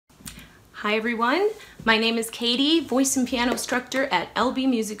Hi everyone, my name is Katie, voice and piano instructor at LB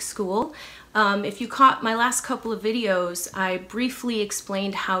Music School. If you caught my last couple of videos, I briefly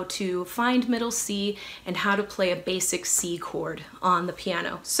explained how to find middle C and how to play a basic C chord on the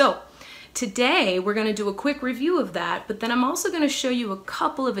piano. So today we're going to do a quick review of that, but then I'm also going to show you a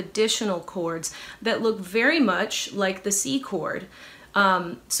couple of additional chords that look very much like the C chord.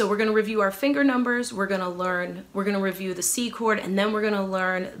 So we're going to review our finger numbers, we're going to review the C chord, and then we're going to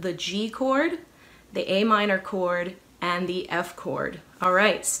learn the G chord, the A minor chord, and the F chord. All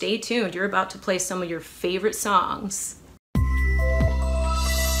right, stay tuned. You're about to play some of your favorite songs.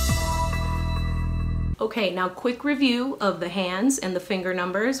 Okay, now quick review of the hands and the finger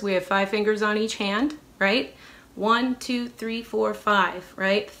numbers. We have 5 fingers on each hand, right? 1, 2, 3, 4, 5,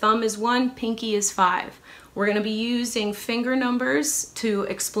 right? Thumb is 1, pinky is 5. We're going to be using finger numbers to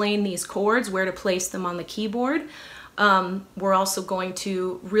explain these chords, where to place them on the keyboard. We're also going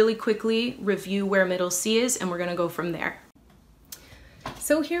to really quickly review where middle C is, and we're going to go from there.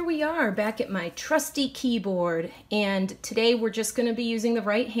 So here we are back at my trusty keyboard, and today we're just going to be using the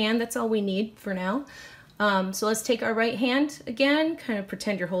right hand. That's all we need for now. So let's take our right hand again, kind of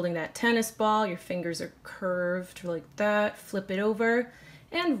pretend you're holding that tennis ball. Your fingers are curved like that. Flip it over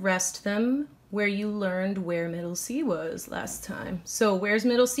and rest them where you learned where middle C was last time. So where's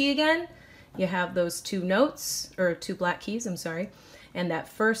middle C again? You have those 2 notes, or 2 black keys, I'm sorry, and that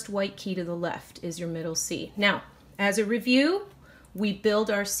first white key to the left is your middle C. Now, as a review, we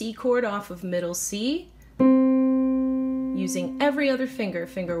build our C chord off of middle C using every other finger.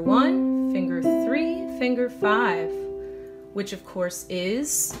 Finger 1, finger 3, finger 5, which of course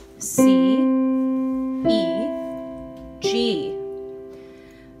is C, E, G.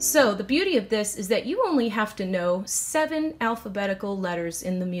 So the beauty of this is that you only have to know 7 alphabetical letters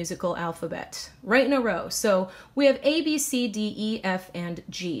in the musical alphabet, right in a row. So we have A, B, C, D, E, F, and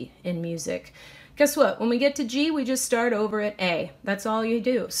G in music. Guess what? When we get to G, we just start over at A. That's all you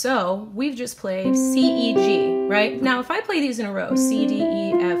do. So we've just played C, E, G, right? Now if I play these in a row, C, D,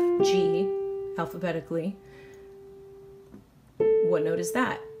 E, F, G, alphabetically, what note is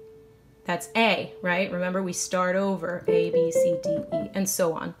that? That's A, right? Remember, we start over A, B, C, D, E, and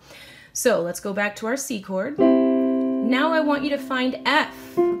so on. So let's go back to our C chord. Now I want you to find F,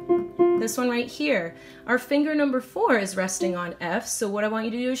 this one right here. Our finger number 4 is resting on F, so what I want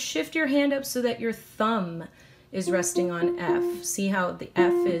you to do is shift your hand up so that your thumb is resting on F. See how the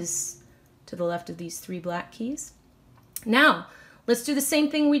F is to the left of these 3 black keys? Now, let's do the same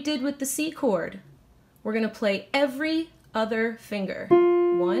thing we did with the C chord. We're going to play every other finger.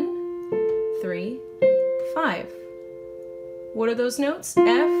 1, 3, 5. What are those notes?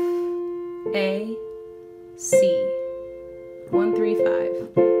 F, A, C. 1, 3,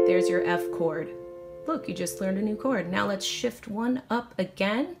 5. There's your F chord. Look, you just learned a new chord. Now let's shift 1 up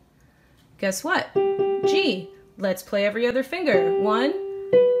again. Guess what? G. Let's play every other finger. 1,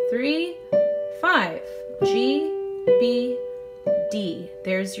 3, 5. G, B, D.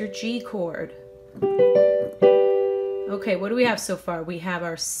 There's your G chord. Okay, what do we have so far? We have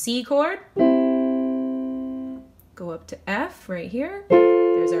our C chord. Go up to F right here.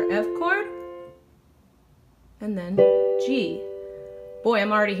 There's our F chord. And then G. Boy,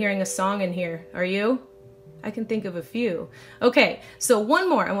 I'm already hearing a song in here. Are you? I can think of a few. Okay, so one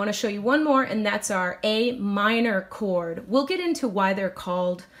more. I want to show you one more, and that's our A minor chord. We'll get into why they're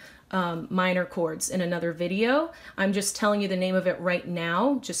called minor chords in another video. I'm just telling you the name of it right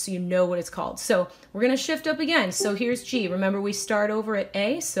now, just so you know what it's called. So we're going to shift up again. So here's G. Remember, we start over at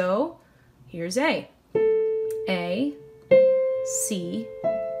A, so here's A. A, C,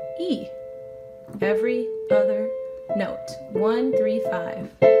 E. Every other note. 1, 3, 5.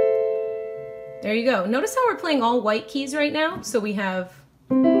 There you go. Notice how we're playing all white keys right now? So we have,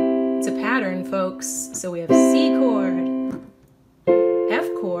 it's a pattern, folks. So we have C chord, F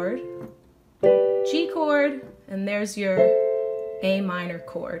chord, G chord, and there's your A minor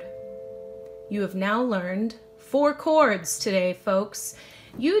chord. You have now learned 4 chords today, folks.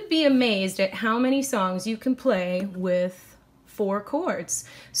 You'd be amazed at how many songs you can play with 4 chords.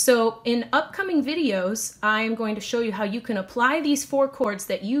 So in upcoming videos, I'm going to show you how you can apply these 4 chords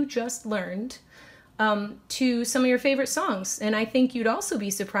that you just learned to some of your favorite songs. And I think you'd also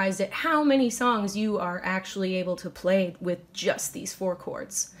be surprised at how many songs you are actually able to play with just these 4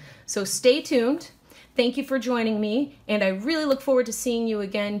 chords. So stay tuned. Thank you for joining me, and I really look forward to seeing you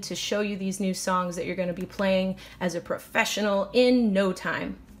again to show you these new songs that you're going to be playing as a professional in no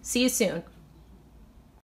time. See you soon.